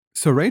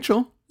So,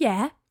 Rachel,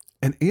 Yeah.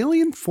 an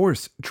alien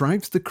force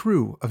drives the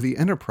crew of the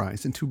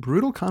Enterprise into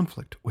brutal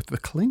conflict with the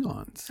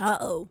Klingons.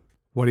 Uh-oh.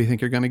 What do you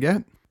think you're going to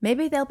get?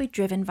 Maybe they'll be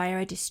driven via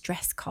a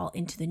distress call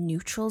into the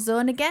neutral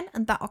zone again,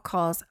 and that'll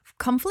cause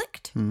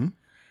conflict.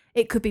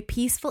 It could be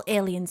peaceful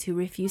aliens who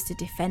refuse to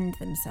defend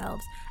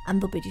themselves,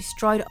 and they'll be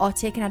destroyed or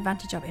taken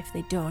advantage of if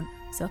they don't,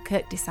 so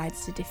Kirk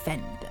decides to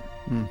defend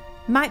them.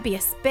 Might be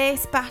a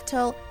space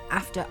battle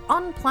after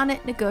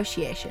on-planet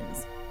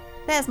negotiations.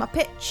 There's my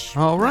pitch.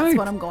 All right. That's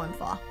what I'm going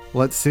for.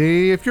 Let's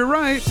see if you're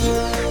right.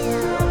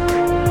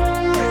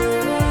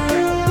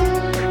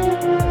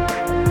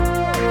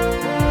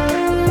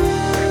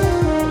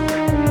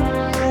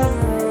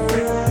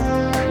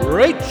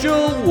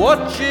 Rachel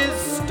watches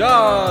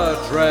Star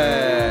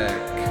Trek.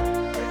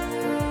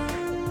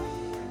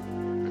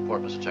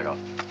 Report, Mr. Chekhov.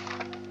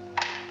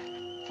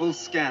 Full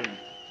scan.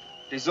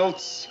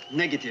 Results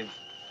negative.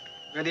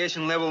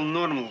 Radiation level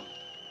normal.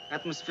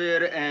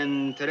 Atmosphere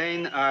and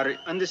terrain are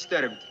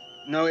undisturbed.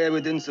 No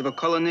evidence of a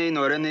colony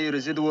nor any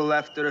residual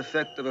after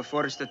effect of a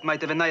force that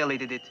might have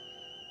annihilated it.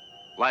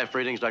 Live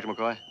readings, Dr.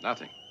 McCoy?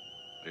 Nothing.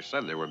 They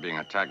said they were being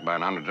attacked by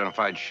an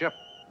unidentified ship.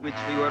 Which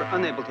we were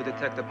unable to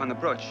detect upon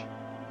approach.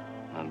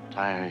 An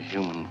entire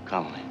human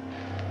colony.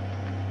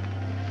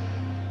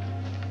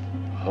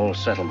 A whole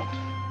settlement.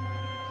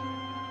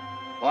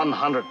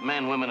 100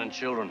 men, women, and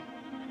children.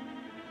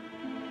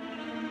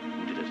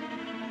 Who did it?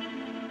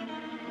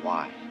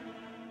 Why?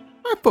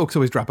 Folks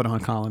always drop it on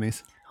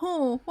colonies.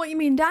 Oh, what you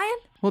mean, dying?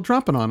 Well,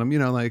 dropping on them,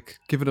 like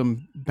giving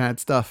them bad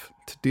stuff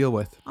to deal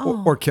with.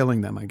 Or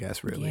killing them, I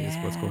guess, really, is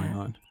what's going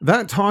on.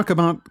 That talk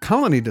about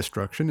colony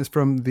destruction is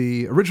from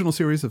the original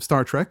series of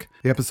Star Trek,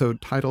 the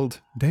episode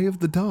titled Day of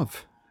the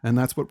Dove. And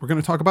that's what we're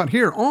going to talk about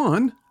here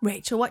on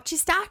Rachel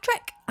watches Star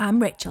Trek. I'm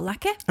Rachel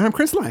Lackey. And I'm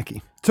Chris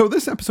Lackey. So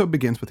this episode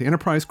begins with the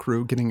Enterprise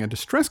crew getting a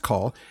distress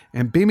call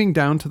and beaming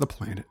down to the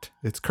planet.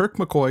 It's Kirk,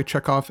 McCoy,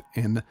 Chekhov,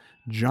 and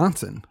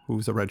Johnson,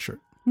 who's a red shirt.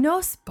 No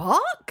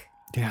Spock?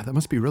 Yeah, that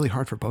must be really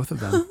hard for both of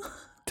them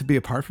to be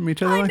apart from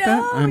each other like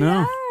that. I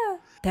know. Yeah.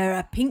 There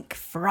are pink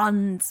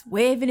fronds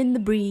waving in the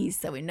breeze,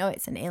 so we know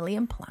it's an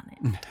alien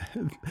planet.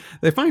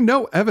 They find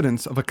no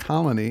evidence of a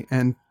colony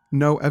and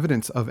no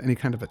evidence of any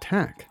kind of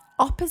attack.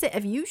 Opposite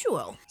of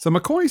usual. So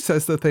McCoy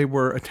says that they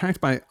were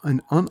attacked by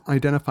an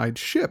unidentified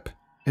ship.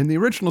 In the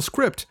original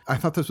script, I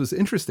thought this was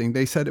interesting.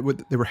 They said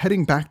they were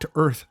heading back to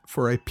Earth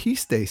for a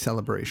Peace Day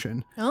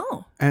celebration.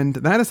 Oh. And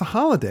that is a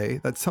holiday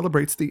that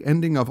celebrates the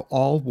ending of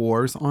all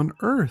wars on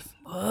Earth.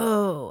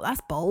 Whoa,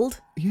 that's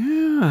bold.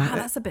 Yeah. Wow,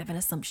 that's a bit of an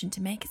assumption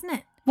to make, isn't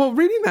it? Well,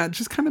 reading that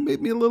just kind of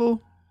made me a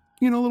little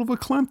bit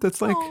clumped.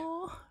 That's like,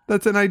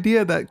 that's an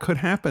idea that could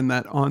happen,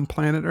 that on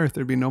planet Earth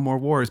there'd be no more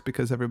wars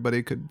because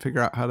everybody could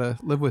figure out how to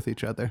live with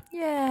each other.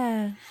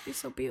 Yeah, it'd be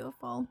so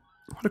beautiful.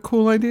 What a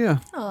cool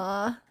idea.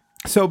 Aw.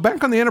 So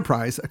back on the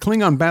Enterprise, a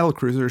Klingon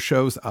battlecruiser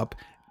shows up,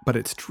 but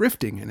it's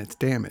drifting and it's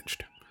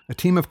damaged. A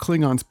team of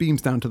Klingons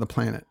beams down to the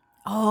planet.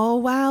 Oh,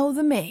 wow,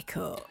 the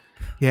makeup.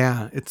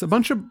 Yeah, it's a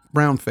bunch of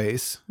brown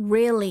face.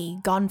 Really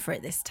gone for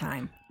it this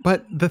time.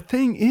 But the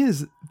thing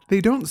is, they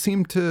don't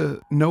seem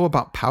to know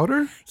about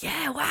powder.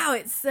 Yeah, wow,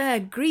 it's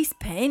grease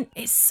paint.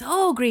 It's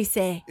so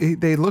greasy.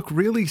 They look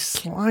really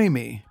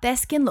slimy. Their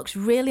skin looks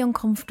really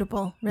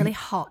uncomfortable, really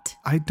hot.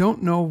 I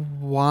don't know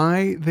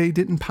why they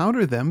didn't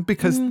powder them,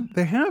 because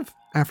they have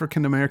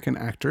African-American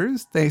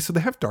actors. They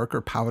have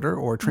darker powder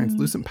or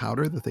translucent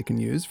powder that they can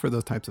use for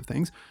those types of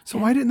things. So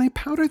why didn't they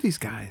powder these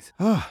guys?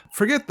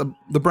 Forget the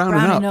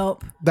browning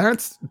up.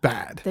 That's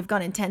bad. They've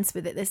gone intense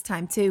with it this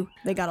time too.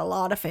 They got a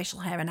lot of facial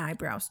hair and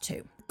eyebrows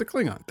too. The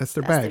Klingon, that's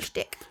their That's bag. their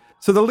shtick.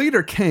 So the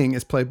leader, King,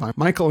 is played by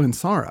Michael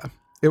Ansara.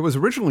 It was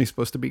originally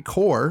supposed to be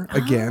Kor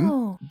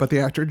again, but the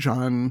actor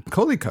John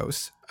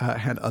Colicos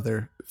had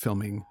other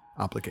filming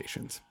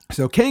obligations.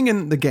 So King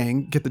and the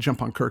gang get the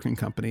jump on Kirk and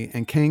company,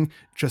 and King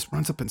just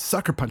runs up and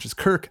sucker punches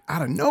Kirk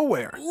out of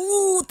nowhere.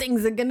 Ooh,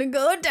 things are gonna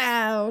go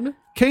down.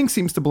 King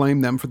seems to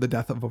blame them for the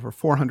death of over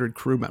 400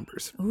 crew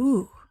members.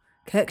 Ooh,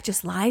 Kirk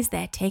just lies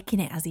there taking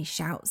it as he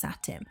shouts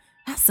at him.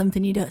 That's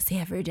something you don't see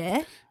every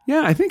day.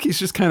 Yeah, I think he's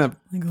just kind of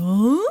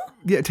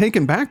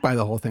taken back by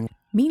the whole thing.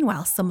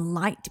 Meanwhile, some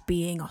light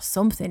being or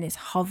something is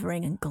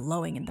hovering and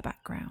glowing in the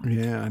background.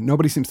 Yeah,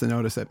 nobody seems to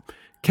notice it.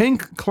 King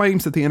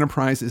claims that the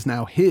Enterprise is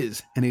now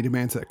his, and he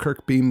demands that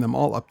Kirk beam them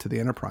all up to the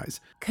Enterprise.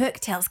 Kirk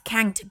tells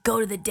Kang to go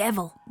to the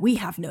devil. We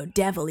have no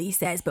devil, he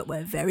says, but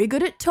we're very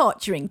good at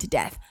torturing to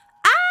death.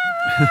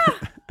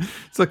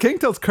 So King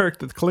tells Kirk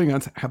that the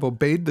Klingons have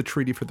obeyed the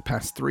treaty for the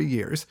past 3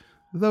 years,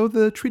 though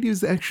the treaty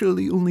was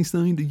actually only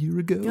signed a year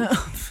ago.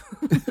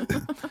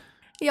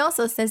 He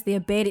also says they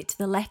obeyed it to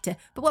the letter.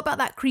 But what about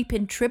that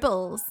creeping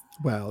Tribbles?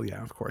 Well,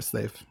 yeah, of course,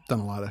 they've done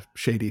a lot of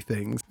shady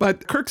things.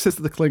 But Kirk says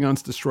that the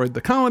Klingons destroyed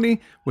the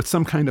colony with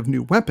some kind of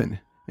new weapon.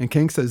 And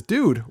King says,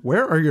 dude,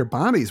 where are your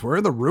bodies? Where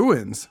are the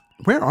ruins?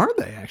 Where are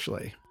they,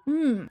 actually?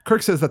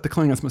 Kirk says that the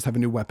Klingons must have a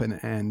new weapon,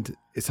 and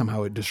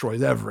somehow it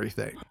destroys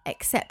everything.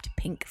 Except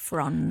pink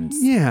fronds.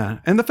 Yeah,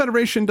 and the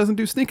Federation doesn't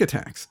do sneak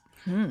attacks.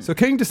 So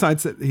King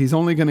decides that he's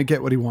only going to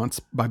get what he wants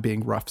by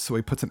being rough. So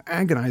he puts an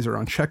agonizer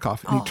on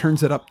Chekhov and he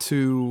turns it up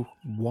to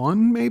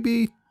 1,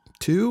 maybe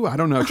 2. I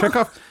don't know.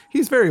 Chekhov,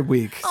 he's very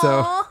weak.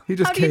 So he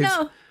just How do you caves.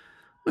 know?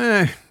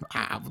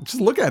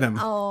 Just look at him.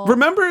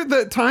 Remember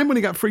the time when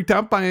he got freaked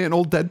out by an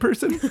old dead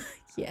person?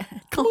 Yeah.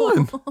 Come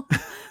on.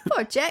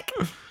 Poor Czech.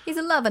 He's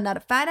a lover, not a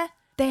fighter.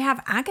 They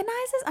have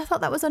agonizers? I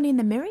thought that was only in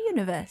the Mirror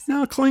universe.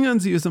 No,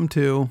 Klingons use them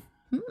too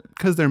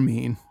because they're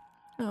mean.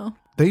 Oh.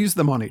 They use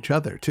them on each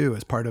other too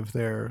as part of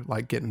their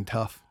like getting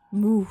tough.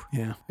 Moo.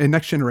 Yeah. In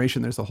Next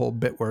Generation, there's a whole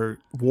bit where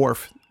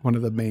Worf, one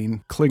of the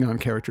main Klingon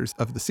characters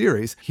of the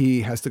series,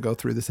 he has to go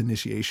through this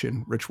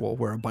initiation ritual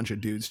where a bunch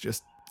of dudes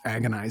just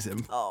agonize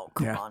him. Oh,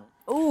 come Yeah. on.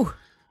 Ooh.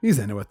 He's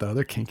into it though.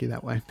 They're kinky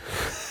that way.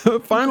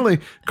 Finally,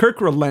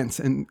 Kirk relents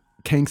and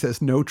Kang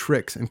says no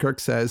tricks. And Kirk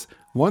says,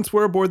 once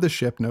we're aboard the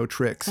ship, no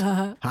tricks.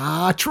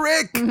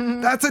 Trick!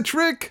 That's a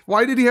trick!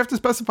 Why did he have to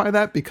specify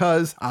that?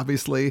 Because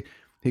obviously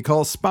he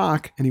calls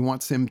Spock and he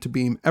wants him to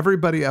beam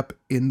everybody up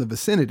in the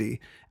vicinity.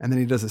 And then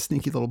he does a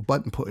sneaky little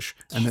button push.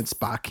 And then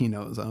Spock, he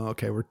knows, oh,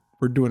 okay,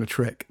 we're doing a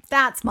trick.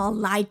 That's more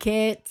like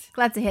it.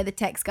 Glad to hear the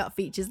tech's got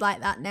features like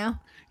that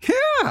now.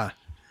 Yeah!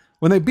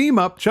 When they beam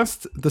up,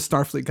 just the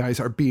Starfleet guys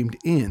are beamed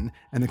in,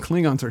 and the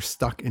Klingons are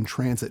stuck in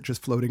transit,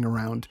 just floating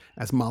around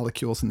as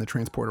molecules in the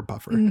transporter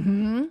buffer.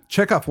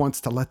 Chekhov wants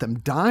to let them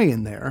die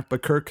in there,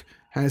 but Kirk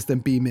has them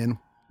beam in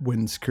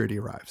when security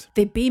arrives.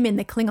 They beam in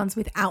the Klingons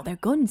without their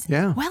guns.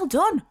 Yeah. Well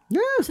done. Yeah.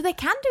 So they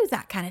can do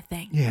that kind of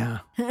thing. Yeah.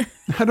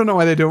 I don't know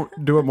why they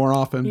don't do it more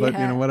often, but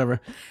Yeah.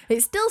 whatever.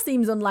 It still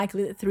seems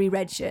unlikely that 3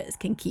 red shirts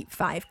can keep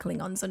 5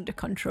 Klingons under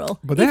control,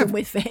 But they even have-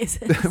 with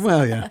phases.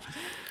 Well, yeah.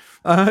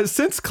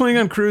 Since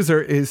Klingon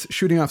Cruiser is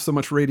shooting off so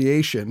much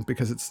radiation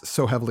because it's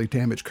so heavily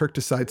damaged, Kirk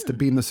decides to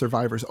beam the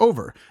survivors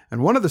over.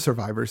 And one of the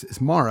survivors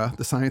is Mara,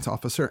 the science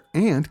officer,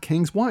 and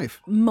Kang's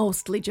wife.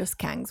 Mostly just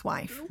Kang's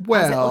wife. As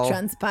Well- it'll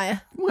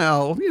transpire.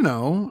 Well,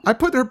 I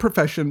put her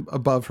profession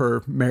above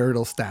her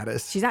marital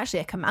status. She's actually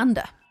a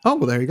commander, Oh,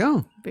 well, there you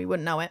go. but you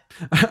wouldn't know it.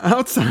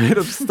 Outside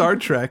of Star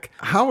Trek,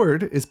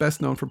 Howard is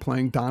best known for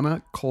playing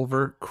Donna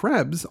Culver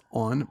Krebs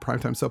on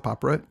primetime soap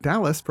opera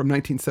Dallas from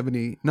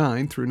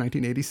 1979 through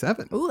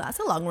 1987. Ooh, that's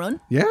a long run.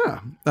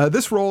 Yeah.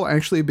 This role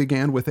actually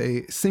began with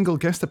a single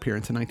guest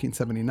appearance in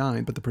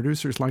 1979, but the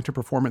producers liked her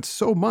performance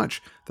so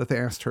much that they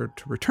asked her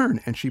to return,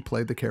 and she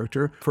played the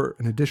character for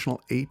an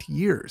additional 8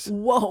 years.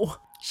 Whoa.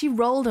 She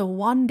rolled a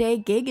 1-day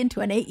gig into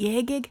an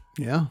 8-year gig.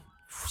 Yeah,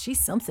 She's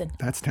something.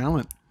 that's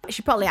talent.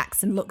 She probably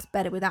acts and looks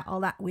better without all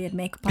that weird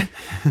makeup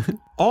on.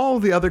 All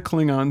the other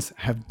Klingons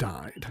have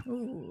died.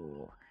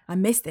 Ooh, I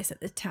missed this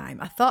at the time.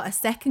 I thought a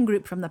second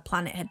group from the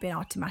planet had been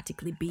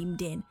automatically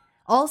beamed in.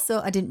 Also,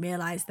 I didn't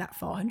realise that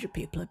 400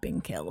 people had been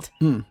killed.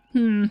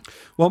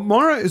 Well,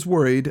 Mara is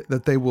worried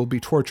that they will be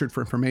tortured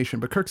for information,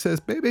 but Kirk says,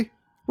 baby,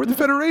 we're the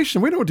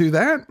Federation. We don't do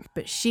that.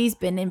 But she's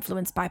been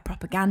influenced by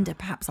propaganda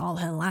perhaps all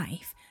her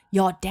life.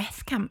 Your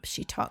death camps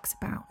she talks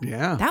about.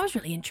 Yeah. That was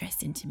really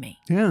interesting to me.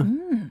 Yeah.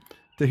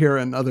 To hear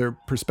another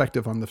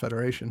perspective on the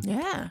Federation.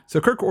 Yeah.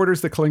 So Kirk orders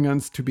the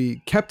Klingons to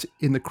be kept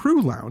in the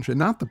crew lounge and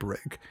not the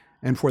brig,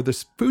 and for the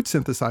food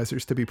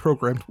synthesizers to be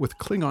programmed with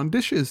Klingon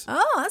dishes.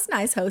 Oh, that's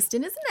nice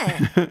hosting, isn't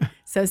it?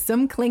 So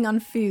some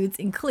Klingon foods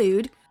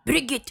include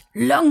Brigitte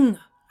Lung.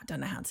 I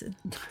don't know how to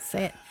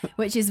say it,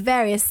 which is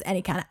various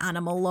any kind of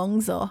animal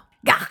lungs or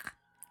gah.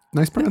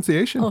 Nice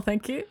pronunciation. Oh,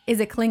 thank you. Is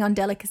a Klingon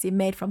delicacy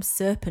made from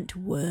serpent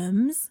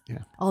worms.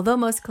 Yeah. Although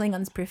most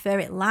Klingons prefer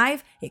it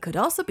live, it could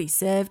also be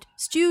served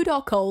stewed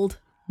or cold.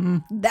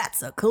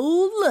 That's a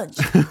cool lunch.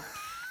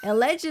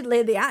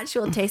 Allegedly, the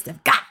actual taste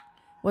of gah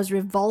was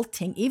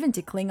revolting even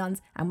to Klingons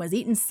and was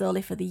eaten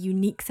solely for the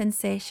unique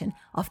sensation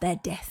of their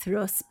death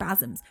row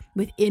spasms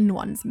within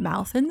one's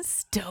mouth and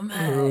stomach.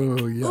 Oh,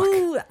 yuck.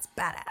 Ooh, that's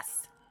badass.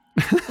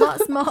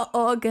 Lots more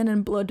organ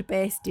and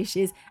blood-based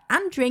dishes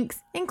and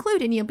drinks,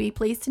 including, you'll be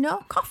pleased to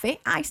know, coffee,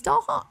 iced or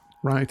hot.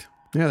 Right.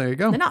 Yeah, there you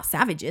go. They're not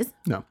savages.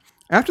 No.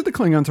 After the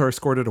Klingons are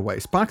escorted away,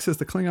 Spock says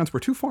the Klingons were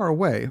too far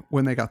away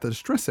when they got the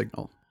distress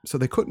signal, so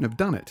they couldn't have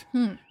done it.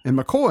 And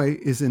McCoy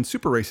is in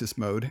super racist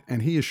mode,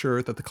 and he is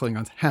sure that the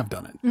Klingons have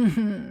done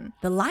it.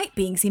 The light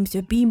being seems to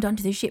have beamed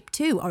onto the ship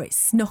too, or it's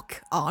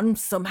snuck on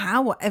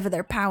somehow, whatever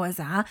their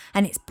powers are,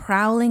 and it's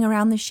prowling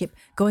around the ship,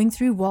 going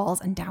through walls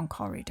and down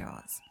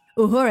corridors.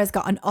 Uhura's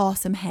got an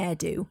awesome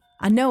hairdo.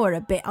 I know we're a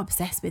bit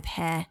obsessed with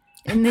hair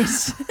in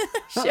this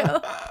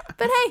show,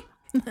 but hey,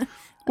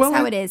 that's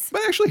how it is.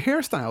 But actually,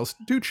 hairstyles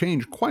do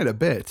change quite a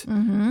bit.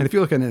 And if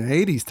you look at an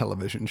 80s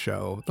television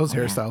show, those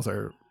hairstyles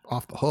are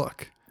off the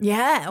hook.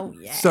 Yeah, oh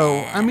yeah. So,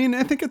 I mean,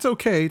 I think it's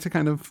okay to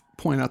kind of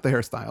point out the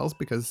hairstyles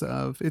because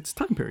of its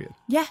time period.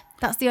 Yeah,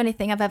 that's the only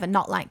thing I've ever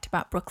not liked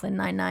about Brooklyn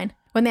Nine-Nine.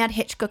 When they had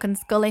Hitchcock and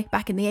Scully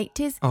back in the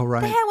 80s, Oh,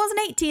 right. the hair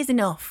wasn't 80s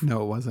enough.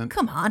 No, it wasn't.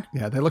 Come on.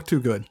 Yeah, they look too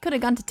good. Could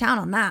have gone to town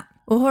on that.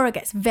 Uhura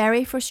gets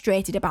very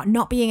frustrated about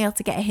not being able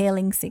to get a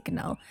hailing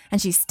signal,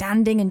 and she's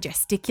standing and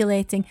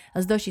gesticulating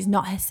as though she's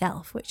not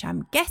herself, which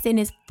I'm guessing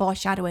is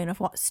foreshadowing of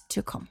what's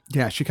to come.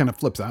 Yeah, she kind of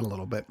flips out a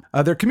little bit.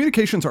 Their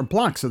communications are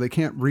blocked, so they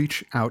can't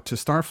reach out to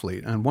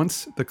Starfleet. And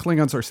once the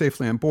Klingons are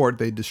safely on board,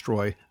 they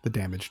destroy the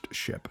damaged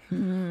ship.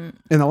 In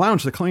the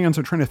lounge, the Klingons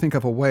are trying to think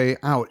of a way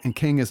out, and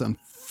King is on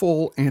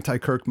full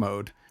anti-Kirk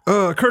mode.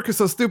 Kirk is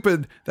so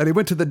stupid that he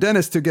went to the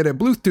dentist to get a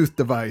Bluetooth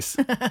device.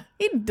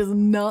 He does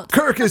not.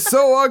 Kirk is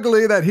so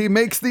ugly that he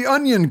makes the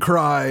onion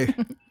cry.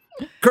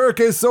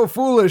 Kirk is so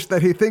foolish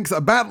that he thinks a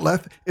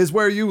batleth is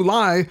where you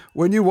lie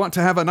when you want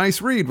to have a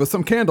nice read with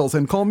some candles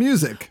and calm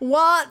music.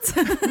 What?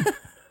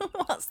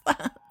 What's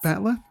that?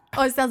 Batleth?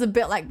 Oh, it sounds a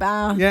bit like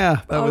Bar.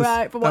 Yeah. All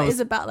right, but what is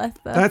a batleth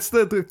though? That's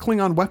the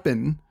Klingon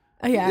weapon.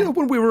 Oh, yeah. You know,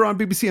 when we were on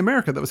BBC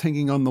America, that was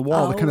hanging on the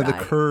wall, Oh, the kind of the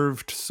right.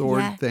 curved sword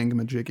Yeah.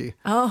 thingamajiggy.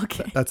 Oh,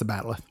 okay. That's a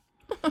bat'leth.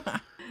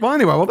 Well,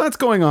 anyway, while that's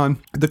going on,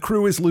 the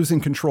crew is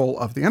losing control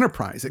of the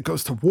Enterprise. It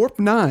goes to warp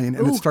 9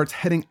 and it starts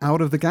heading out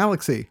of the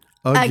galaxy.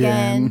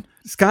 Again.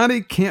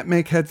 Scotty can't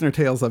make heads nor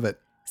tails of it.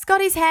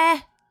 Scotty's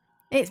hair.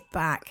 It's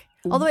back.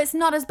 Although it's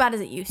not as bad as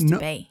it used to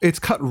be. It's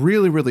cut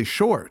really, really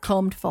short.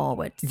 Combed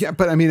forwards. Yeah,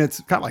 but I mean, it's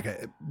got like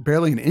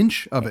barely an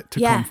inch of it to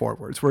Yeah. come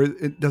forwards, where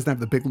it doesn't have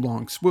the big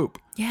long swoop.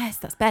 Yes,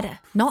 that's better.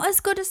 Not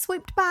as good as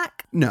swooped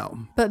back,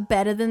 No. but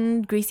better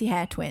than greasy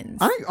hair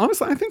twins.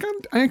 Honestly, I think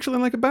I actually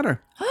like it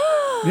better.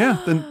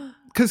 Yeah,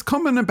 because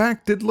combing it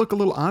back did look a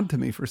little odd to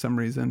me for some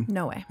reason.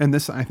 No way. And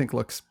this, I think,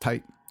 looks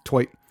tight.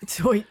 Toit.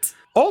 Toit.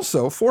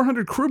 Also,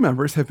 400 crew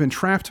members have been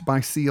trapped by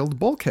sealed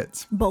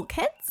bulkheads.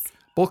 Bulkheads?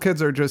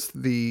 Bulkheads are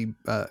just the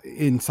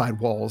inside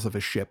walls of a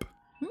ship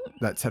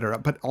that set her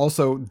up, but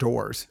also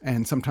doors.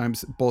 And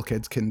sometimes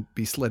bulkheads can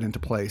be slid into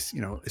place,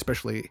 you know,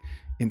 especially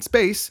in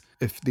space.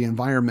 If the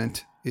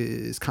environment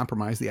is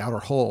compromised, the outer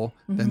hull,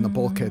 then the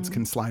bulkheads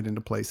can slide into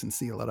place and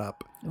seal it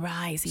up.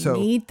 Right, so So- you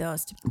need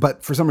those to...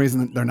 But for some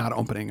reason, they're not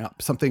opening up.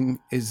 Something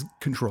is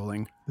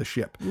controlling the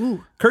ship.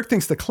 Kirk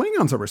thinks the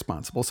Klingons are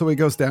responsible, so he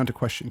goes down to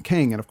question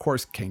King, and of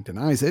course, King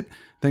denies it.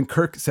 Then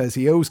Kirk says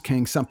he owes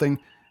King something,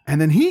 and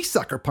then he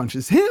sucker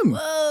punches him.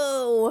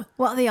 Whoa!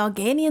 What are the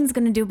Organians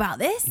going to do about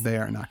this? They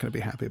are not going to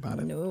be happy about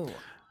it. No.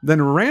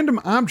 Then random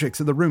objects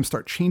in the room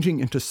start changing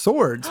into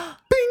swords.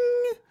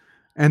 Bing!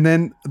 And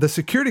then the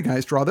security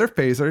guys draw their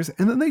phasers,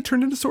 and then they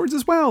turn into swords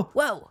as well.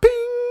 Whoa.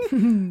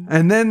 Bing!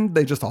 And then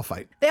they just all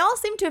fight. They all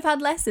seem to have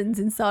had lessons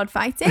in sword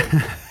fighting.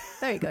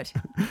 Very good.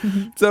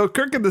 So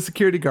Kirk and the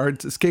security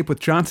guards escape with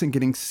Johnson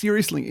getting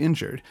seriously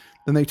injured.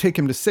 Then they take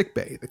him to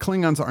sickbay. The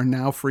Klingons are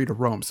now free to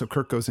roam, so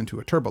Kirk goes into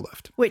a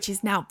turbolift. Which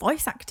is now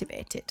voice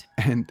activated.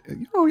 And,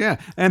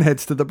 and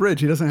heads to the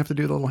bridge. He doesn't have to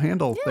do the little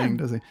handle thing,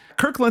 does he?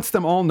 Kirk lets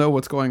them all know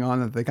what's going on,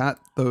 that they got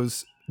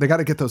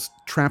to get those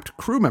trapped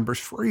crew members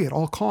free at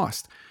all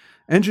cost.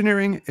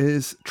 Engineering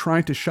is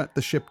trying to shut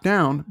the ship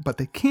down, but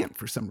they can't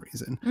for some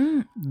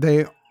reason.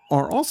 They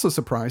are also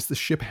surprised the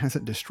ship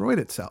hasn't destroyed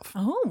itself.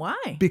 Oh,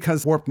 why?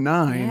 Because Warp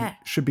 9 Yeah.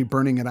 should be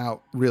burning it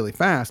out really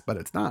fast, but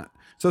it's not.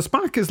 So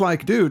Spock is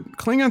like, dude,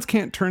 Klingons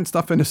can't turn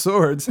stuff into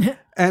swords.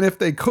 And if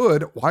they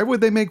could, why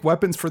would they make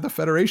weapons for the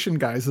Federation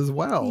guys as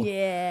well?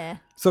 Yeah.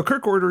 So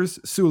Kirk orders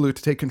Sulu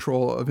to take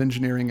control of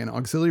engineering and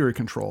auxiliary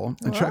control.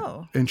 And,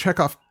 Whoa.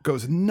 Chekhov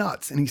goes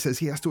nuts, and he says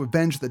he has to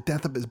avenge the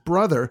death of his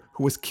brother,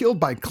 who was killed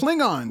by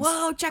Klingons.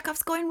 Whoa,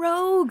 Chekhov's going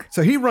rogue.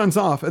 So he runs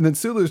off, and then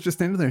Sulu's just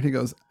standing there, and he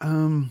goes,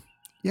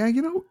 yeah,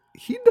 you know,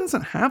 he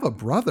doesn't have a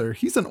brother.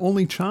 He's an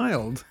only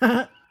child.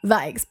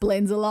 That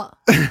explains a lot.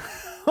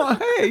 Oh,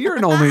 hey, you're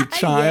an only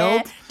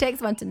child. Yeah,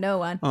 takes one to know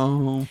one.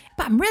 Oh,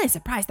 But I'm really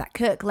surprised that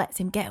Kirk lets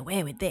him get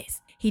away with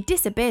this. He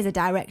disobeys a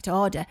direct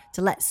order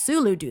to let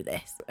Sulu do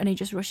this, and he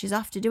just rushes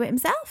off to do it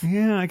himself.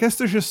 yeah, I guess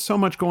there's just so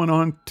much going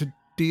on to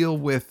deal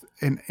with.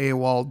 An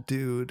AWOL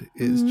dude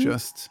is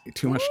just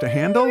too much to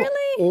handle. Really?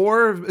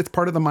 Or it's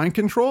part of the mind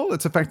control.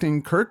 It's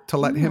affecting Kirk to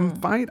let him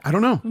fight. I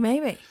don't know.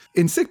 Maybe.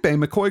 In sickbay,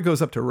 McCoy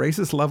goes up to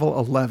racist level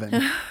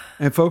 11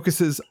 and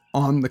focuses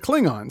on the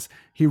Klingons.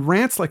 He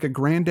rants like a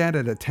granddad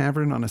at a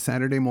tavern on a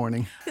Saturday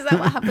morning. Is that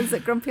what happens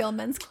at Grumpy Old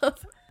Men's Club?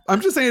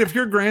 I'm just saying, if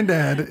your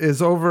granddad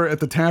is over at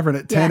the tavern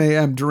at 10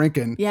 a.m.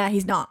 drinking, Yeah,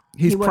 he's not.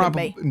 he's he wouldn't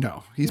probably be.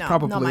 no, he's No,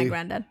 probably not my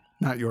granddad.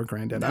 Not your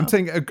granddad. I'm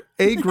saying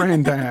a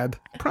granddad,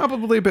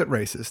 probably a bit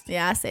racist.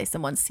 Yeah, I say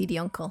someone's seedy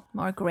uncle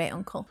or a great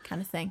uncle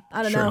kind of thing.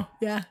 I don't Sure. know.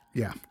 Yeah.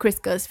 Yeah. Chris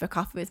goes for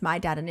coffee with my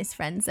dad and his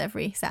friends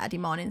every Saturday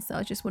morning, so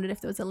I just wondered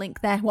if there was a link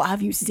there. What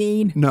have you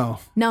seen? No,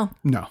 No.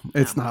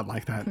 it's not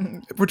like that.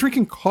 We're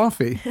drinking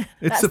coffee. It's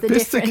That's the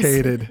difference.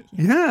 sophisticated.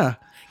 Yeah.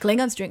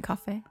 Klingons drink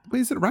coffee. Wait,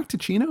 is it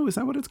Raktuccino? Is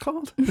that what it's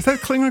called? Is that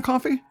Klingon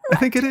coffee? I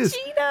think it is.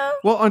 Raktuccino.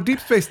 Well, on Deep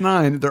Space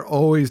Nine, they're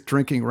always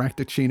drinking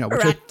Raktuccino,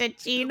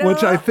 Raktuccino.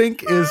 which I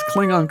think is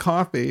Klingon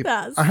coffee.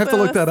 That's I have to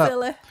look so that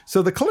silly. up.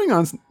 So the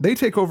Klingons, they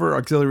take over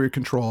auxiliary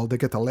control. They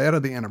get the layout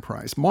of the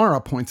Enterprise.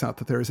 Mara points out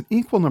that there is an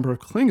equal number of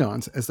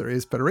Klingons as there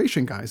is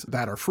Federation guys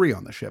that are free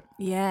on the ship.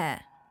 Yeah.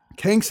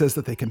 Kang says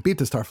that they can beat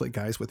the Starfleet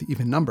guys with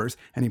even numbers,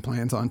 and he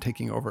plans on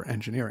taking over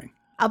engineering.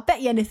 I'll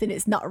bet you anything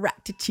it's not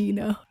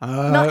Racticino.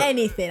 Not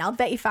anything. I'll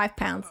bet you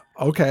 £5.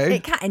 Okay.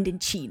 It can't end in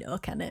Chino,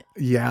 can it?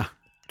 Yeah.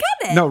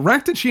 Can it? No,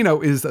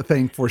 Racticino is a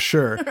thing for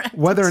sure.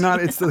 Whether or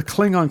not it's the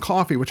Klingon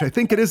coffee, which I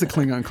think it is a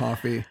Klingon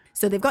coffee.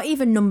 So they've got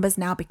even numbers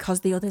now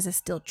because the others are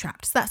still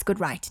trapped. So that's good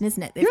writing,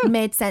 isn't it? They've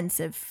made sense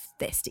of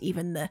this to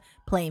even the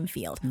playing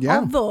field. Yeah.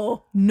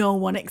 Although no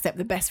one except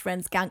the Best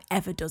Friends gang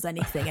ever does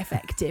anything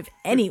effective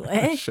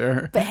anyway.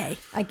 Sure. But hey,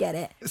 I get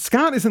it.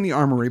 Scott is in the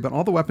armory, but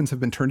all the weapons have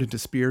been turned into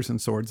spears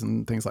and swords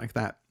and things like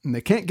that. And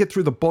they can't get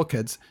through the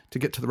bulkheads to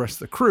get to the rest of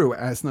the crew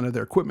as none of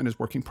their equipment is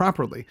working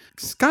properly.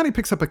 Scotty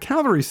picks up a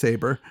cavalry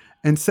saber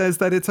and says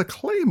that it's a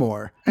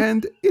claymore.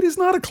 And it is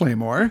not a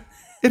claymore.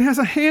 It has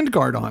a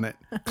handguard on it.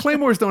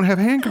 Claymores don't have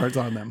handguards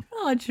on them.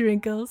 Oh,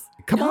 Trinkles.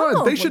 Come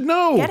on, they should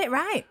know. Get it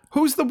right.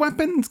 Who's the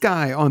weapons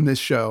guy on this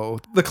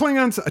show? The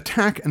Klingons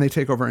attack and they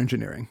take over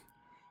engineering.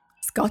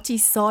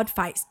 Scotty's sword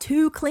fights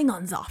 2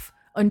 Klingons off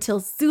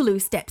until Sulu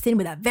steps in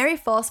with a very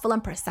forceful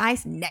and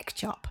precise neck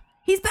chop.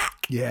 He's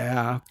back.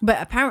 Yeah.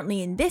 But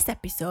apparently in this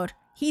episode,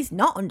 he's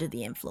not under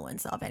the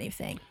influence of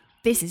anything.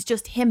 This is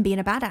just him being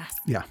a badass.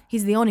 Yeah.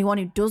 He's the only one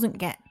who doesn't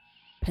get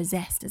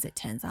possessed, as it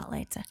turns out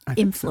later. I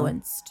think so.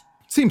 Influenced.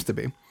 Seems to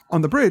be.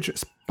 On the bridge,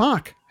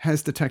 Spock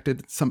has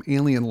detected some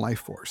alien life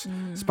force.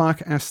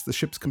 Spock asks the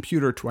ship's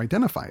computer to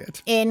identify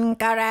it.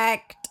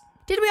 Incorrect.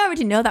 Did we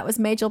already know that was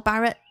Majel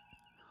Barrett?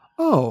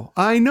 Oh,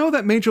 I know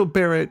that Majel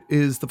Barrett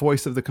is the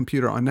voice of the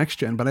computer on Next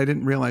Gen, but I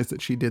didn't realize that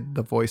she did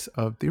the voice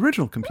of the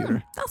original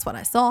computer. That's what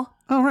I saw.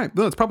 Oh, right.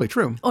 Well, it's probably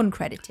true.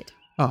 Uncredited.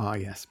 Oh,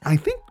 yes. I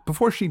think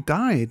before she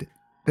died,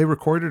 they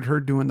recorded her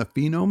doing the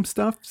phenome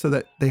stuff so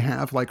that they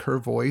have like her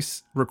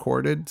voice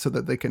recorded so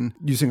that they can,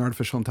 using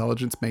artificial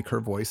intelligence, make her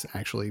voice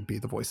actually be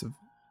the voice of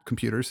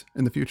computers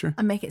in the future.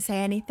 And make it say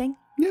anything?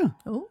 Yeah.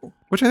 Oh.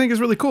 Which I think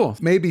is really cool.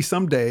 Maybe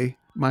someday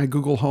my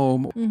Google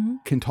Home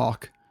can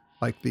talk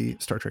like the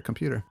Star Trek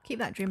computer. Keep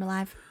that dream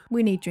alive.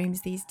 We need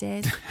dreams these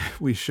days.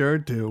 We sure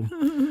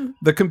do.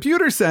 The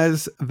computer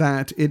says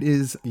that it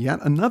is yet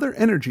another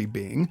energy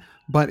being,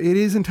 but it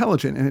is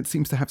intelligent and it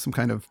seems to have some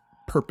kind of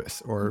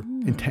purpose or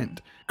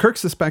intent. Kirk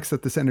suspects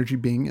that this energy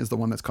being is the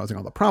one that's causing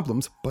all the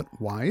problems, but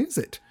why is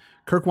it?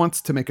 Kirk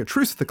wants to make a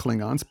truce with the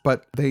Klingons,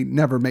 but they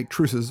never make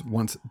truces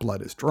once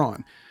blood is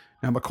drawn.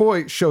 Now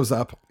McCoy shows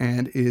up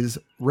and is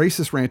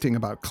racist ranting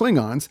about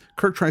Klingons.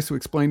 Kirk tries to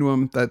explain to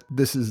him that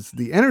this is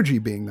the energy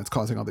being that's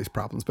causing all these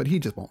problems, but he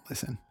just won't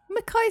listen.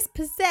 McCoy's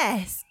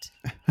possessed,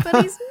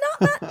 but he's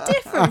not that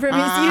different from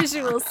his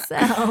usual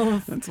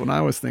self. That's what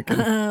I was thinking.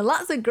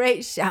 Lots of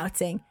great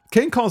shouting.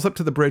 Kane calls up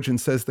to the bridge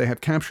and says they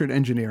have captured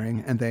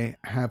engineering and they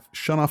have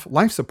shut off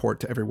life support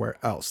to everywhere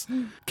else.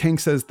 Kane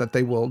says that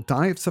they will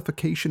die of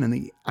suffocation in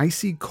the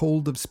icy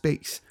cold of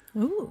space.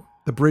 Ooh.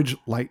 The bridge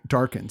light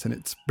darkens, and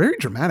it's very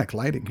dramatic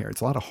lighting here.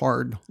 It's a lot of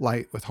hard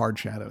light with hard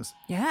shadows.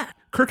 Yeah.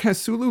 Kirk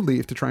has Sulu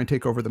leave to try and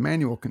take over the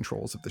manual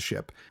controls of the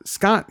ship.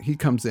 Scott, he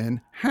comes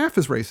in, half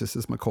as racist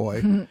as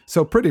McCoy,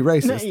 so pretty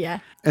racist, Yeah.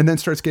 and then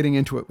starts getting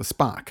into it with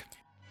Spock.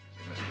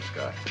 Mr.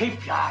 Scott.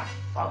 Keep your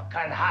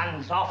fucking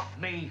hands off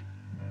me.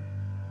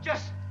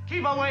 Just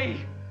keep away.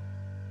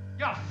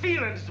 Your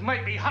feelings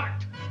might be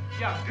hurt.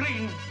 You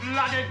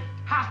green-blooded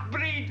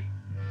half-breed.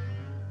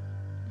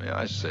 May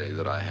I say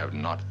that I have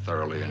not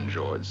thoroughly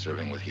enjoyed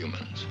serving with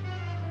humans.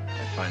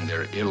 I find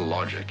their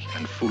illogic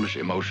and foolish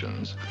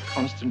emotions a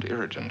constant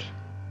irritant.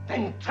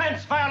 Then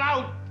transfer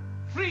now,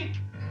 freak.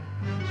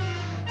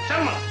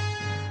 Gentlemen.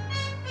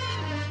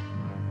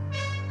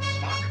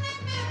 Spock.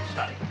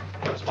 Study.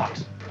 Spock.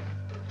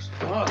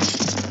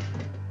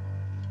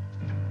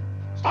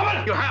 Stop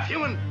it! You're half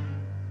human.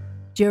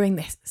 During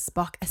this,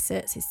 Spock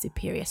asserts his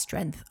superior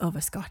strength over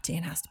Scotty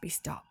and has to be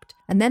stopped.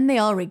 And then they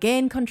all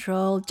regain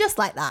control, just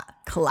like that.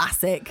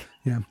 Classic.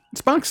 Yeah.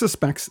 Spock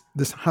suspects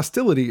this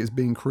hostility is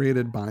being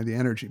created by the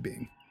energy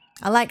being.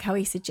 I like how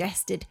he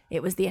suggested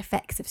it was the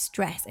effects of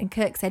stress, and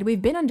Kirk said,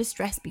 we've been under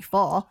stress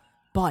before.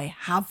 Boy,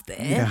 have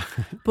they. Yeah.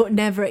 But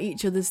never at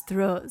each other's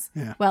throats.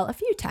 Yeah. Well, a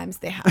few times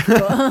they have,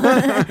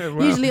 but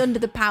usually under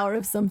the power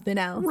of something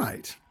else.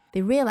 Right.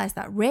 They realise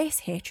that race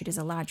hatred is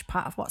a large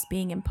part of what's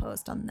being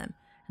imposed on them,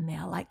 and they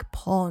are like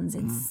pawns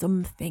in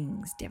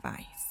something's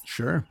device.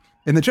 Sure.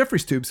 In the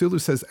Jeffries tube, Sulu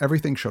says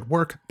everything should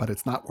work, but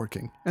it's not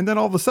working. And then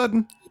all of a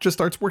sudden, it just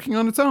starts working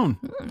on its own.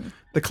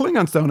 The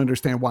Klingons don't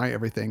understand why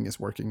everything is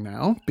working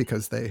now,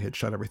 because they had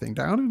shut everything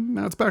down and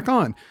now it's back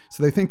on.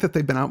 So they think that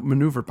they've been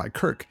outmaneuvered by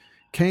Kirk.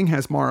 Kang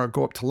has Mara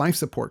go up to life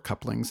support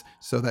couplings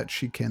so that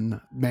she can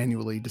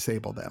manually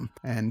disable them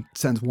and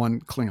sends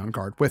one Klingon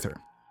guard with her.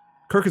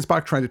 Kirk and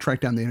Spock try to track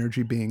down the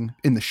energy being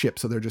in the ship,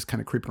 so they're just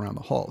kind of creeping around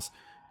the halls.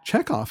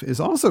 Chekhov is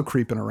also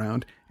creeping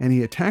around, and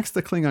he attacks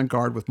the Klingon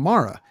guard with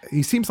Mara.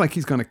 He seems like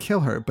he's going to kill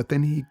her, but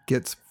then he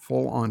gets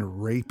full-on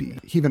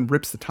rapey. He even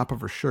rips the top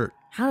of her shirt.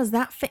 How does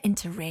that fit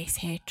into race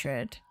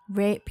hatred?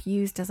 Rape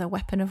used as a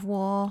weapon of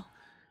war?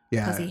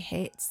 Yeah. Because he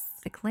hates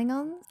the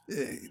Klingons?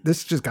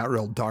 This just got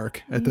real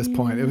dark at this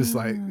point. It was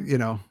like,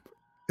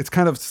 It's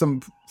kind of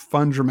some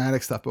fun,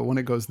 dramatic stuff, but when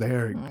it goes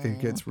there, it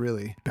gets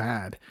really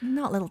bad.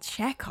 Not little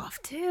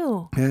Chekhov,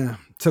 too. Yeah.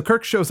 So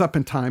Kirk shows up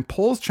in time,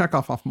 pulls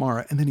Chekhov off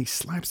Mara, and then he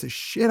slaps the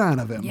shit out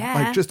of him. Yeah.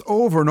 Like just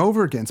over and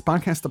over again.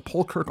 Spock has to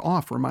pull Kirk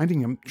off,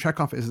 reminding him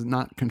Chekhov is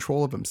not in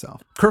control of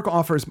himself. Kirk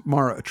offers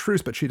Mara a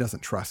truce, but she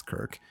doesn't trust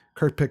Kirk.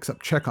 Kirk picks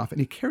up Chekhov, and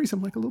he carries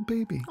him like a little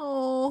baby.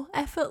 Oh,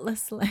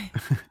 effortlessly.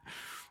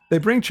 They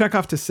bring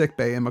Chekhov to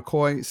sickbay, and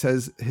McCoy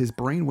says his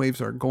brain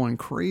waves are going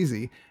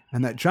crazy,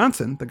 and that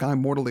Johnson, the guy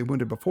mortally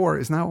wounded before,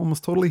 is now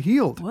almost totally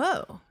healed.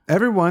 Whoa.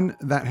 Everyone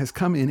that has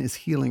come in is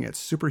healing at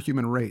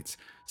superhuman rates.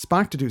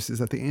 Spock deduces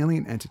that the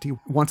alien entity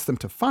wants them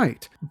to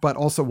fight, but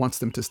also wants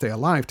them to stay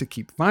alive to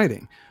keep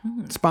fighting.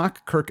 Spock,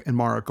 Kirk, and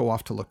Mara go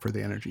off to look for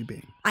the energy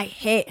being. I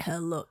hate her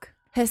look.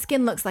 Her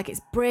skin looks like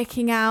it's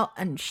breaking out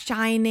and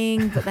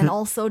shining, but then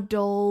also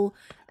dull.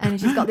 And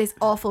she's got this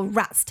awful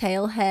rat's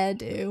tail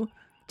hairdo.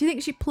 Do you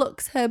think she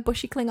plucks her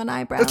bushy Klingon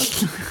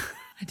eyebrows?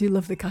 I do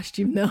love the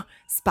costume though.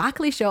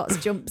 Sparkly shorts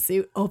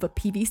jumpsuit over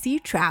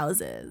PVC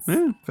trousers.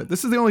 Yeah, but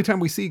this is the only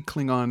time we see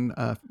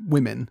Klingon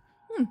women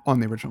on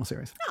the original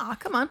series. Oh,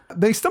 come on.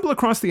 They stumble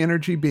across the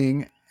energy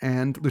being,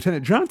 and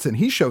Lieutenant Johnson,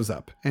 he shows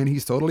up, and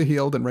he's totally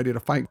healed and ready to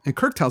fight. And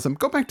Kirk tells him,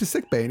 go back to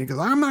sickbay. And he goes,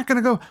 I'm not going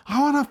to go.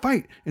 I want to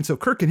fight. And so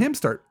Kirk and him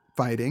start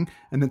fighting,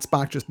 and then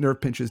Spock just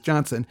nerve pinches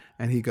Johnson,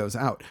 and he goes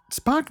out.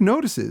 Spock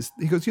notices,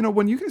 he goes,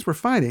 when you guys were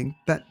fighting,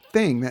 that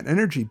thing, that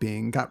energy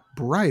being got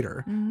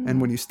brighter,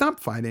 and when you stopped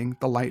fighting,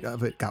 the light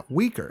of it got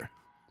weaker.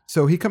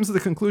 So he comes to the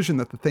conclusion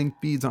that the thing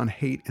feeds on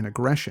hate and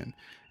aggression,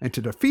 and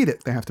to defeat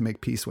it, they have to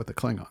make peace with the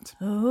Klingons.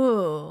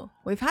 Oh,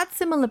 we've had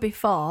similar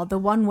before, the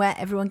one where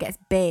everyone gets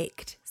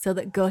baked so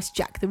that Ghost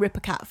Jack the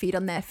Ripper can't feed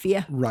on their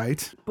fear.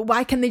 Right. But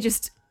why can they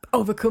just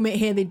overcome it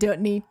here? They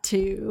don't need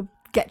to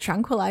get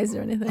tranquilized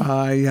or anything.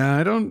 Yeah,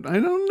 I don't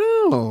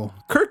know.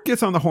 Kirk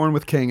gets on the horn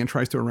with King and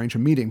tries to arrange a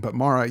meeting, but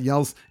Mara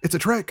yells, it's a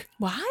trick.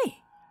 Why?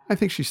 I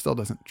think she still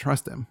doesn't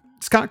trust him.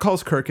 Scott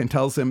calls Kirk and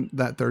tells him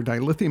that their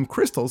dilithium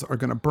crystals are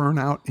going to burn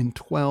out in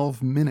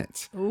 12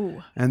 minutes.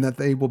 Ooh. And that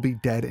they will be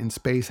dead in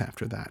space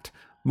after that.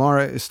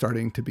 Mara is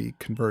starting to be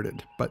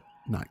converted, but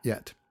not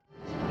yet.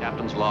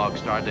 Captain's log,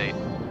 stardate.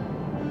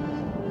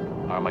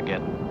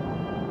 Armageddon.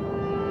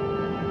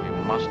 We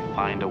must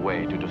find a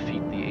way to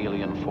defeat the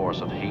alien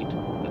force of hate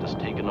that has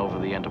taken over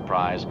the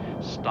Enterprise,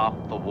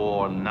 stop the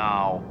war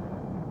now,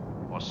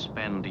 or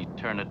spend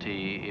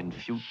eternity in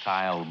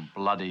futile,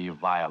 bloody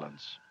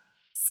violence.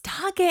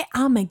 Stargate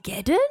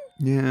Armageddon?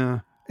 Yeah.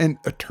 And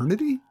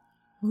eternity?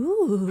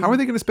 Ooh. How are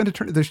they going to spend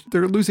eternity?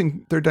 They're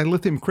losing their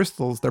dilithium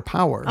crystals, their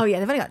power. Oh, yeah,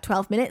 they've only got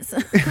 12 minutes.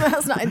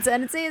 That's not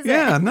eternity, is it?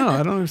 Yeah, no,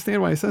 I don't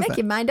understand why he says Make that.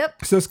 your mind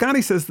up. So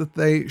Scotty says that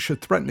they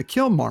should threaten to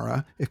kill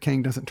Mara if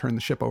Kang doesn't turn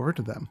the ship over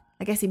to them.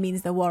 I guess he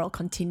means the war will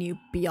continue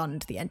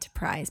beyond the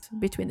Enterprise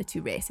between the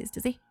two races,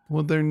 does he?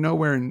 Well, they're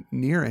nowhere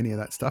near any of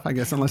that stuff, I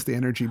guess, unless the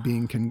energy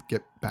being can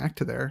get back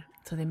to there.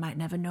 So they might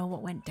never know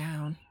what went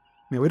down.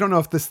 Yeah, we don't know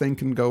if this thing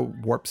can go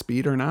warp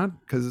speed or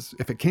not, because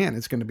if it can,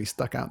 it's going to be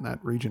stuck out in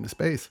that region of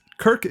space.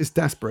 Kirk is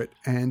desperate,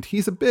 and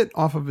he's a bit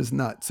off of his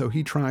nut, so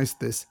he tries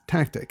this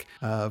tactic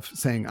of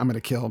saying, I'm going to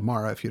kill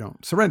Mara if you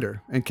don't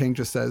surrender. And King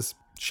just says,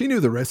 she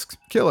knew the risks,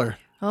 kill her.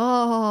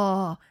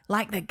 Oh,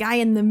 like the guy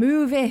in the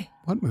movie.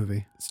 What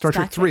movie? Star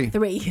Trek 3.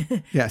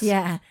 3. Yes.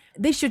 Yeah.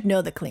 They should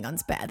know the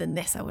Klingons better than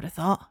this, I would have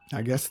thought.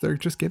 I guess they're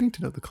just getting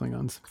to know the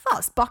Klingons. I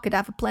thought Spock would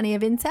have plenty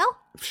of intel.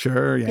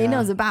 Sure, yeah. He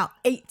knows about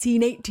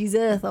 1880s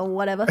Earth or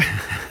whatever.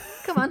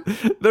 Come on.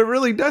 They're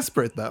really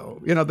desperate, though.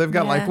 They've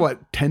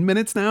got 10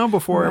 minutes now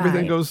before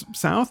everything goes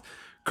south.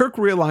 Kirk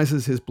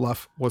realizes his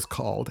bluff was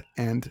called,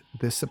 and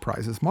this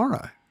surprises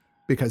Mara.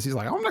 Because he's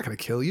like, I'm not going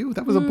to kill you.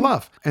 That was a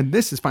bluff. And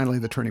this is finally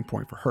the turning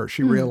point for her.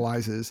 She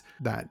realizes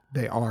that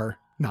they are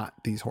not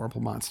these horrible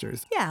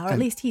monsters. Yeah, or at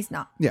least he's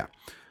not. Yeah.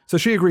 So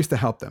she agrees to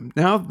help them.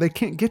 Now they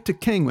can't get to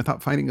King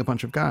without fighting a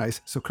bunch of guys.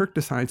 So Kirk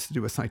decides to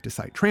do a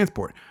site-to-site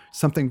transport.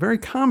 Something very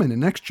common in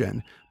Next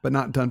Gen, but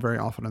not done very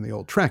often on the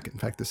old Trek. In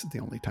fact, this is the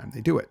only time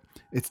they do it.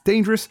 It's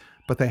dangerous,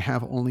 but they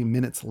have only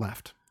minutes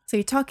left. So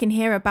you're talking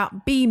here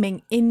about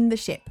beaming in the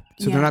ship.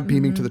 So they're not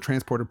beaming to the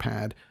transporter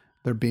pad.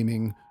 They're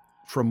beaming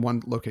from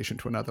one location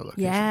to another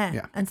location.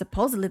 Yeah. And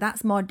supposedly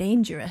that's more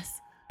dangerous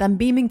than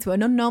beaming to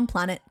an unknown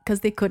planet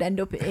because they could end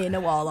up in a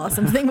wall or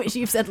something, which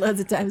you've said loads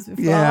of times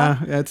before.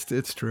 Yeah,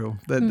 it's true.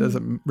 That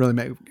doesn't really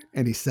make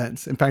any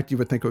sense. In fact, you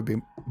would think it would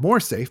be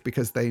more safe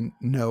because they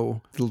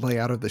know the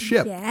layout of the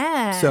ship.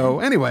 Yeah. So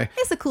anyway.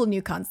 It's a cool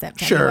new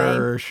concept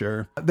anyway.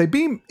 Sure. They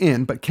beam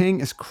in, but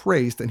King is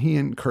crazed and he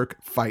and Kirk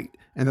fight.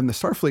 And then the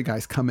Starfleet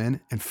guys come in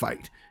and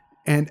fight.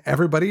 And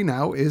everybody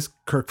now is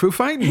Kirk Fu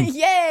fighting.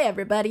 Yeah,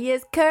 everybody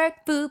is Kirk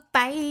Fu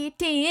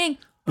fighting.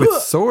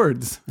 With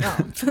swords. Oh.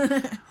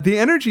 The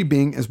energy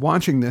being is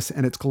watching this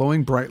and it's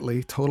glowing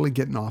brightly, totally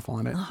getting off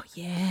on it. Oh,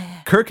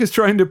 yeah. Kirk is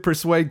trying to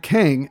persuade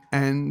King,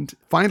 and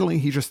finally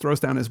he just throws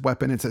down his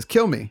weapon and says,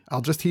 kill me.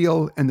 I'll just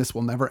heal and this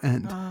will never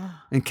end.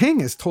 And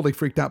King is totally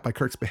freaked out by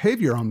Kirk's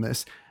behavior on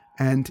this,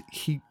 and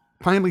he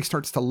finally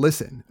starts to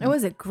listen. It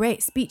was a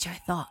great speech, I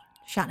thought.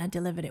 Shatner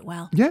delivered it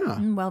well. Yeah.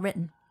 Well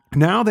written.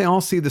 Now they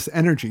all see this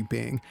energy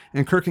being,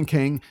 and Kirk and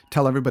King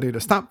tell everybody to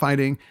stop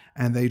fighting,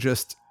 and they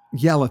just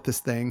yell at this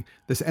thing,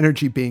 this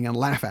energy being, and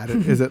laugh at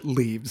it as it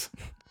leaves.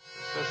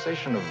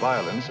 Cessation of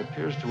violence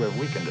appears to have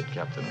weakened it,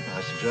 Captain.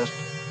 I suggest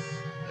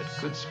that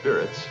good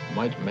spirits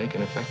might make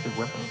an effective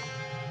weapon.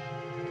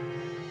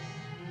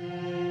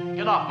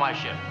 Get off my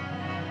ship.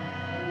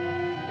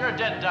 You're a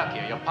dead duck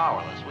here. You're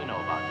powerless. We know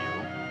about you.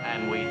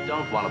 And we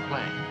don't want to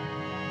play.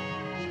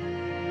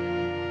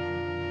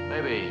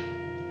 Maybe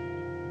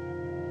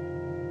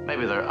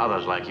there are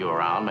others like you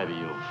around. Maybe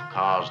you've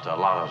caused a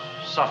lot of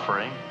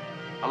suffering,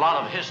 a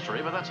lot of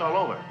history, but that's all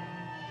over.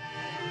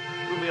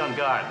 We'll be on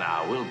guard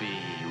now. We'll be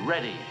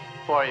ready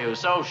for you.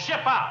 So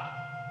ship out.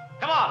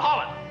 Come on,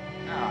 haul it.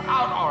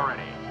 Out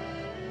already.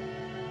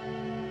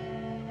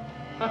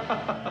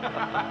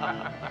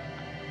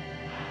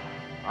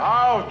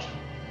 Out!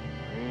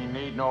 We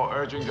need no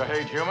urging to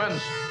hate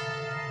humans.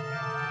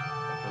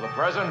 But for the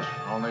present,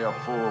 only a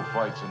fool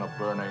fights in a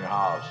burning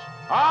house.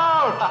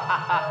 Out!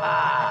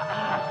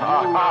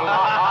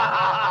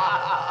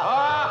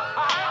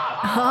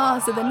 Oh,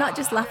 so they're not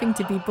just laughing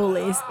to be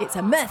bullies, it's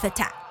a mirth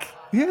attack.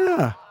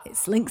 Yeah. It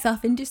slinks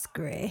off in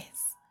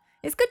disgrace.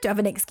 It's good to have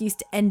an excuse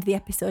to end the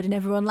episode and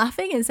everyone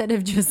laughing instead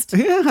of just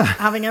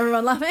having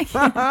everyone laughing.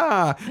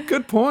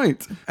 Good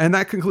point. And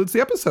that concludes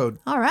the episode.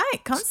 All right,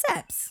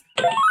 concepts.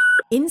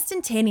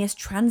 Instantaneous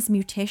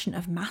transmutation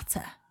of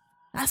matter.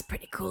 That's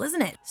pretty cool,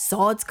 isn't it?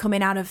 Swords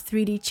coming out of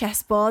 3D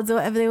chessboards or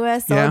whatever they were.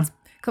 Swords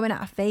coming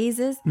out of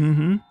phasers.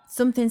 Mm-hmm.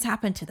 Something's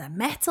happened to the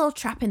metal,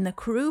 trapping the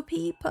crew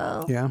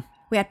people. Yeah.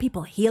 We had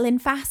people healing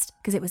fast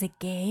because it was a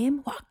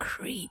game. What a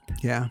creep.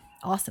 Yeah.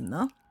 Awesome,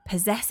 though.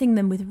 Possessing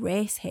them with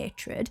race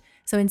hatred.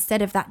 So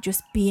instead of that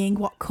just being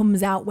what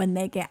comes out when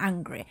they get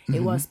angry,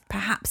 it was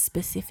perhaps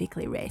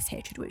specifically race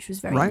hatred, which was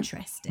very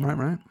interesting.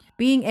 Right.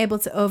 Being able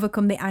to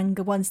overcome the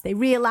anger once they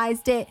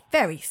realised it,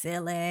 very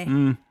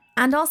silly.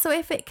 And also,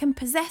 if it can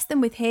possess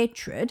them with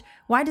hatred,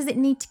 why does it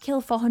need to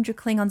kill 400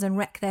 Klingons and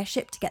wreck their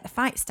ship to get the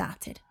fight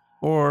started?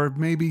 Or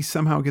maybe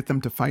somehow get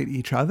them to fight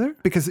each other?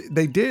 Because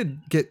they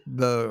did get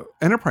the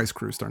Enterprise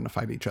crew starting to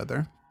fight each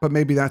other. But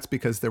maybe that's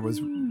because there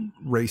was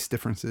race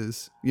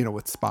differences,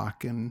 with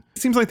Spock. And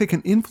it seems like they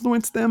can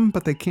influence them,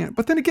 but they can't.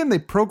 But then again, they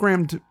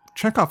programmed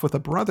Chekhov with a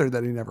brother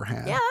that he never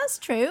had. Yeah, that's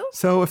true.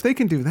 So if they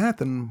can do that,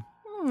 then...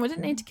 We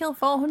didn't need to kill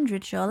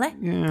 400, surely.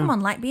 Yeah. Come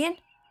on, Lightbeing.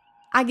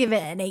 I give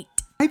it an 8.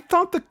 I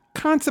thought the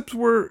concepts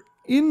were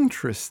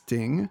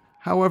interesting.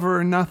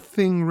 However,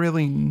 nothing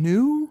really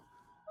new.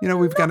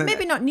 We've got...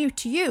 Maybe not new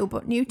to you,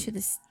 but new to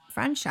this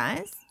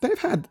franchise. They've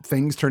had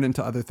things turn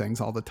into other things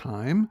all the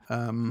time.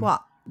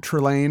 What?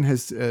 Trelane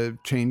has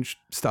changed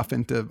stuff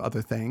into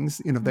other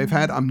things. They've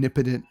had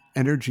omnipotent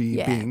energy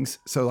beings.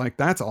 So,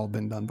 that's all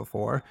been done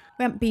before.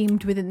 We haven't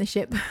beamed within the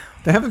ship.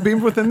 They haven't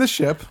beamed within the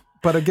ship.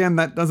 But again,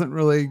 that doesn't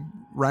really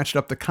ratchet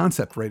up the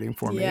concept rating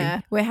for me.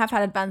 Yeah. We have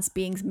had advanced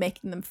beings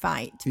making them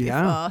fight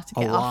before to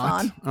get off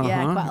on.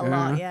 Quite a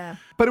lot, yeah.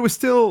 But it was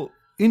still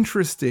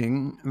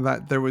interesting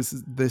that there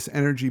was this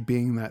energy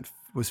being that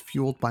was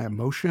fueled by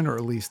emotion, or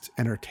at least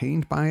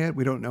entertained by it.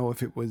 We don't know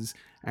if it was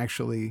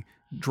actually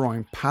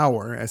drawing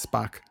power, as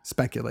Spock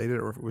speculated,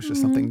 or if it was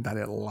just something that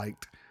it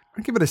liked.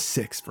 I'd give it a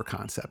 6 for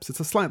concepts. It's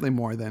a slightly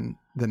more than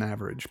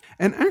average.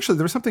 And actually,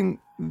 there was something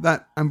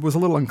that I was a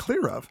little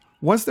unclear of.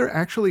 Was there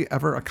actually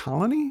ever a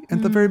colony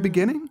at the very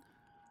beginning?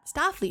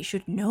 Starfleet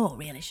should know,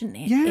 really, shouldn't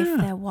it? Yeah.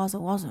 If there was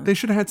or wasn't. They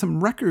should have had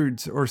some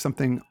records or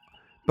something.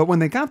 But when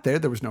they got there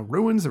was no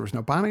ruins, there was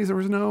no bodies, there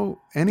was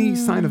no any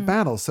sign of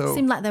battle. So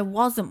seemed like there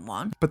wasn't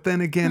one. But then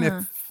again,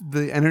 if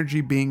the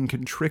energy being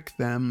can trick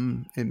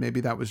them, and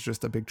maybe that was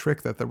just a big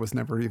trick that there was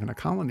never even a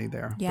colony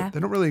there. Yeah. But they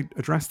don't really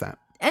address that.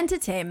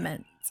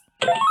 Entertainment.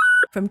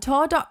 From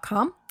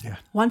Tor.com,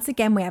 once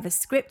again we have a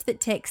script that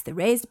takes the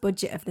raised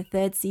budget of the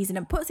 3rd season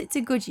and puts it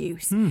to good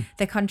use.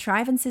 The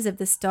contrivances of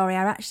the story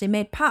are actually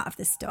made part of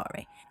the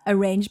story,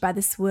 arranged by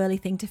the swirly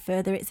thing to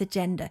further its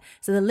agenda.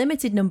 So the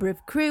limited number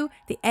of crew,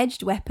 the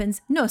edged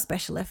weapons, no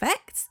special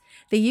effects,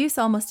 the use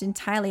almost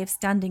entirely of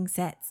standing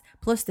sets,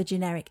 plus the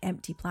generic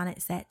empty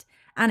planet set.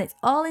 And it's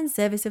all in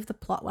service of the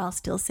plot while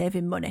still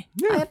saving money.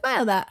 Yeah. I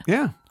admire that.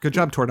 Yeah. Good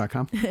job,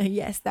 Tor.com.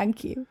 Yes,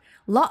 thank you.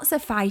 Lots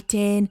of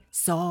fighting,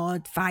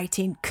 sword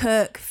fighting,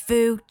 Kirk,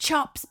 foo,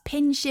 chops,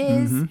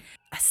 pinches,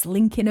 a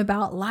slinking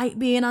about light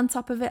being on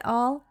top of it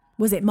all.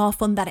 Was it more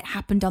fun that it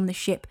happened on the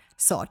ship,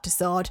 sword to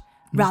sword,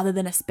 rather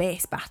than a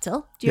space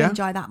battle? Do you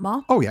enjoy that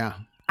more? Oh, yeah.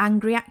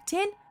 Angry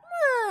acting?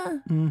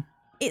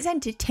 It's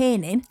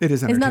entertaining. It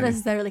is entertaining. It's not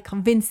necessarily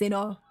convincing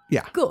or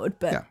good,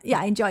 but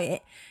I enjoy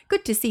it.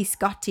 Good to see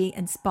Scotty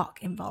and Spock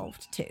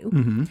involved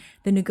too.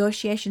 The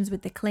negotiations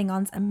with the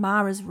Klingons and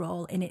Mara's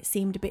role in it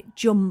seemed a bit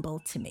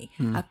jumbled to me.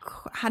 I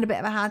had a bit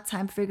of a hard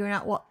time figuring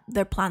out what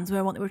their plans were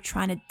and what they were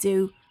trying to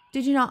do.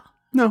 Did you not?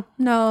 No.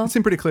 It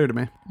seemed pretty clear to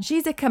me.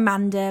 She's a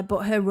commander,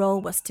 but her role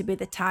was to be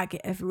the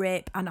target of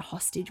rape and a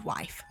hostage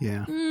wife.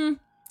 Yeah.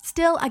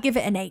 Still, I give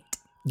it an 8.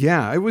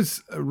 Yeah, it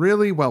was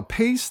really well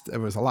paced. There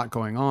was a lot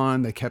going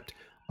on. They kept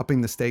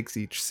upping the stakes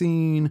each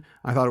scene.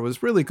 I thought it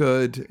was really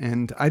good.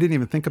 And I didn't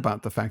even think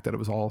about the fact that it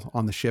was all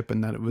on the ship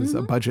and that it was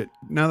a budget.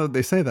 Now that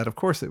they say that, of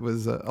course, it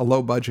was a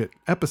low budget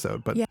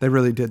episode, but they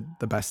really did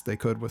the best they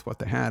could with what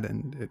they had.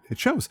 And it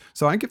shows.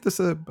 So I give this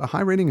a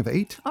high rating of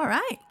 8. All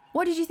right.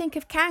 What did you think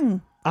of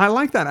Kang? I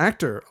like that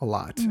actor a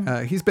lot.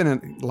 He's been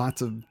in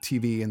lots of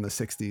TV in the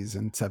 60s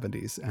and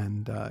 70s,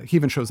 and he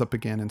even shows up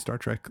again in Star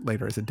Trek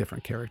later as a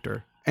different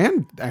character.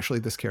 And actually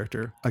this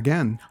character,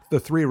 again, the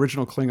 3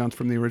 original Klingons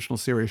from the original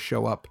series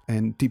show up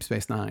in Deep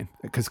Space Nine,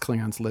 because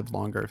Klingons live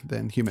longer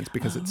than humans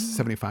because it's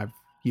 75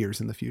 years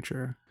in the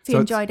future. So you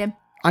enjoyed him?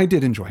 I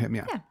did enjoy him,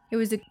 yeah. It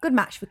was a good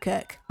match for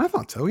Kirk. I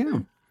thought so, yeah.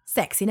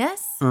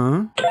 Sexiness.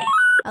 Uh-huh.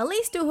 At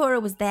least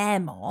Uhura was there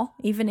more,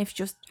 even if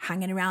just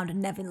hanging around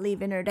and never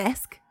leaving her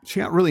desk. She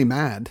got really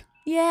mad.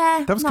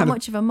 Yeah, That was not kind of-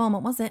 much of a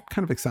moment, was it?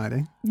 Kind of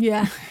exciting.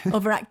 Yeah,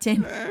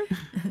 overacting.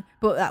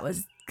 But that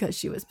was because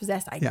she was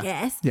possessed, I Yeah.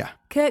 guess. Yeah.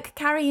 Kirk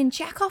carrying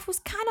Chekhov was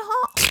kind of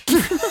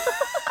hot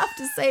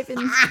after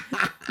saving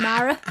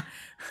Mara.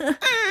 The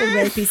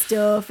rapey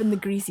stuff and the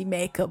greasy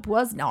makeup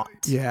was not.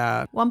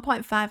 Yeah.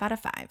 1.5 out of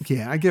 5.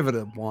 Yeah, I give it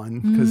a 1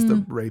 because the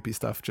rapey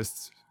stuff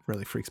just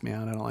really freaks me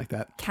out. I don't like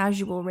that.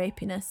 Casual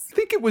rapiness. I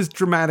think it was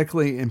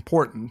dramatically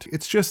important.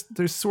 It's just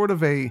there's sort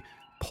of a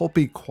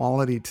pulpy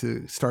quality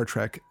to Star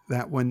Trek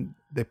that when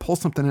they pull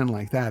something in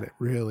like that, it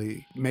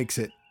really makes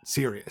it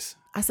serious.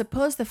 I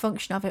suppose the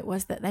function of it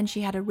was that then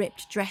she had a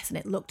ripped dress and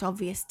it looked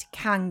obvious to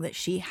Kang that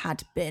she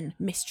had been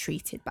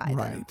mistreated by them.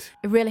 Right.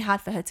 It really hard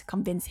for her to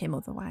convince him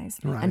otherwise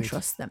and Right.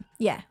 trust them.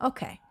 Yeah,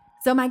 okay.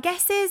 So my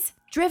guess is,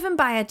 driven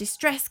by a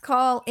distress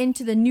call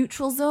into the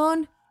neutral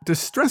zone,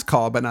 Distress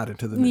call, but not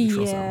into the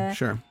neutral Yeah. zone.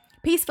 Sure.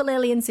 peaceful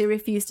aliens who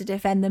refuse to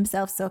defend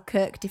themselves, so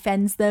Kirk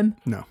defends them.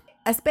 No.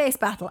 A space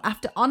battle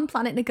after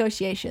on-planet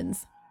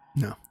negotiations.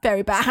 No.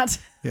 Very bad.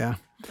 Yeah.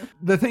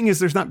 The thing is,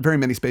 there's not very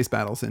many space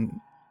battles in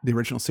the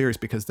original series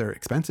because they're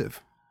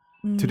expensive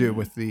to do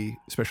with the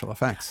special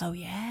effects. Oh,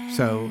 yeah.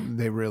 So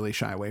they really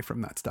shy away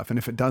from that stuff. And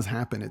if it does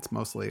happen, it's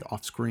mostly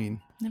off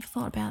screen. Never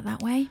thought about it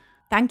that way.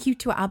 Thank you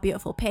to our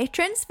beautiful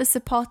patrons for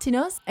supporting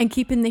us and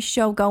keeping this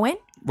show going.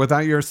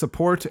 Without your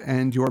support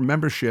and your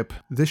membership,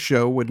 this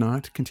show would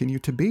not continue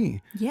to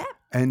be. Yeah.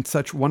 And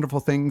such wonderful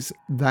things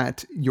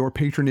that your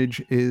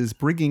patronage is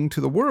bringing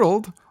to the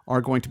world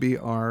are going to be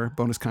our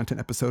bonus content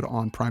episode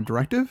on Prime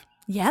Directive.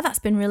 Yeah, that's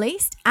been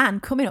released.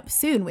 And coming up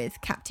soon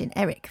with Captain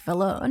Eric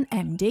Valone,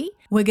 MD,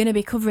 we're going to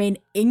be covering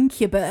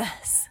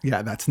Incubus.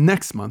 Yeah, that's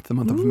next month, the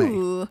month of May.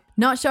 Ooh,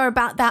 not sure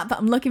about that, but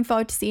I'm looking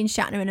forward to seeing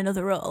Shatner in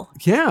another role.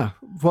 Yeah.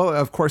 Well,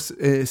 of course,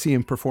 see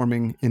him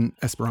performing in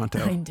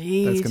Esperanto.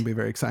 Indeed. That's going to be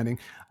very exciting.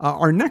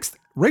 Our next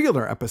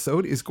regular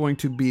episode is going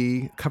to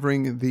be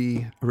covering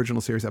the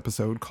original series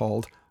episode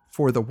called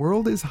For the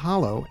World is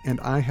Hollow and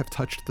I Have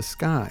Touched the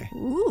Sky.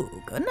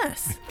 Ooh,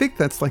 goodness. I think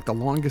that's like the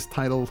longest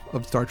title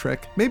of Star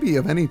Trek, maybe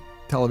of any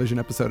television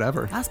episode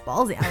ever. That's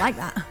ballsy. I like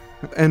that.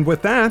 And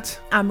with that,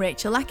 I'm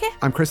Rachel Lackey,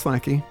 I'm Chris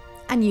Lackey.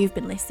 and you've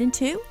been listening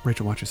to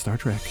Rachel watches Star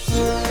Trek.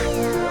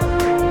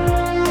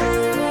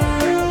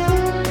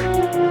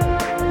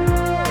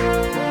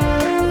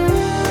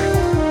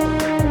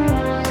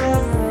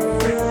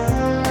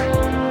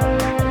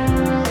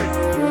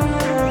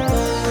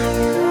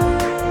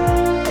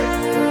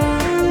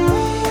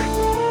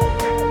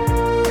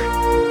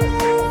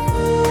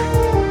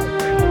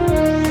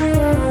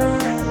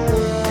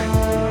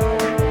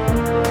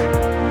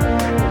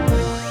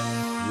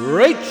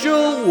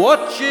 Rachel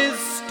watches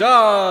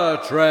Star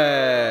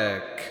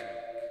Trek.